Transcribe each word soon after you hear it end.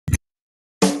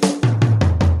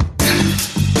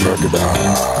TV.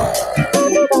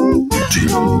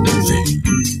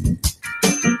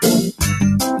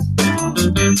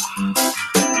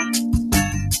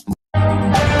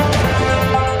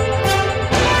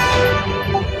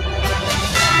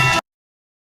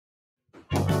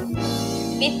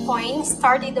 Bitcoin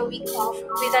started the week off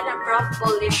with an abrupt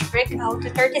bullish breakout to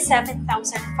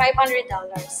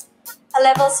 $37,500, a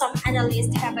level some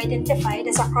analysts have identified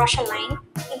as a crucial line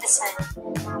in the sand.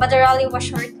 But the rally was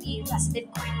short-lived as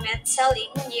Bitcoin met selling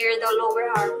near the lower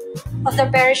arm of the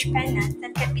bearish pennant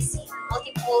that can be seen in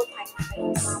multiple time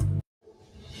frames.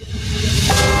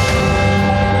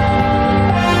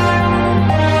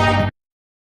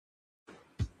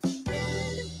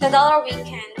 The dollar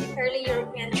weakened in early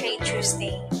European trade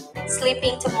Tuesday,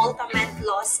 slipping to multi-month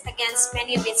loss against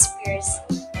many of its peers,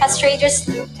 as traders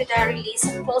look to the release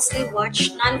of closely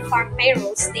watched non-farm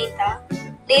payrolls data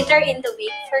later in the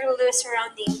week for clues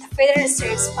surrounding the Federal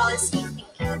Reserve's policy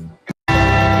thinking.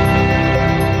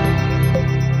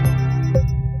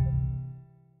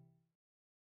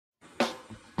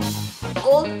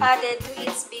 Gold added to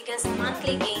its biggest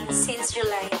monthly gains since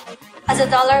July, as the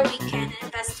dollar weakened and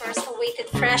investors awaited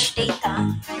fresh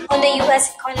data on the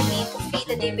U.S. economy to feed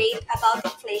the debate about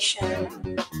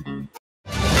inflation.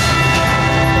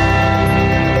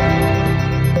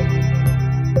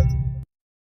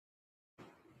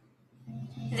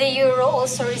 The euro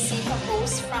also received a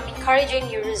boost from encouraging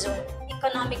Eurozone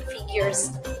economic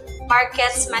figures.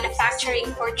 Markets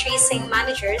manufacturing purchasing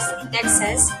managers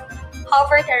indexes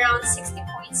hovered around 60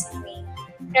 points in May,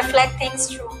 reflecting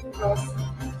strong growth.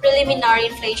 Preliminary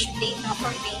inflation data for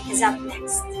May is up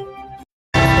next.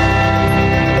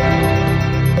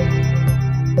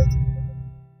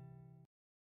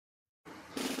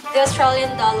 The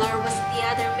Australian dollar was the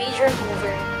other major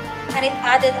mover, and it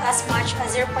added as much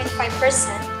as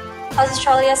 0.5% as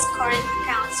Australia's current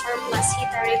account surplus hit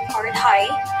a record high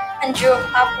and drove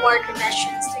upward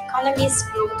revisions to economy's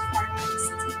growth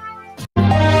forecast.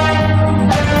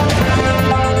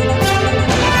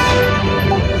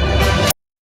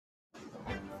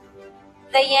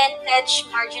 The yen edged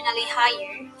marginally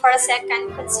higher for a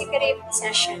second consecutive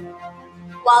session,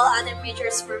 while other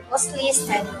measures were mostly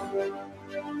steady.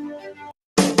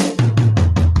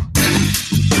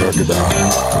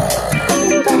 Crocodile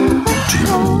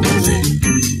TV.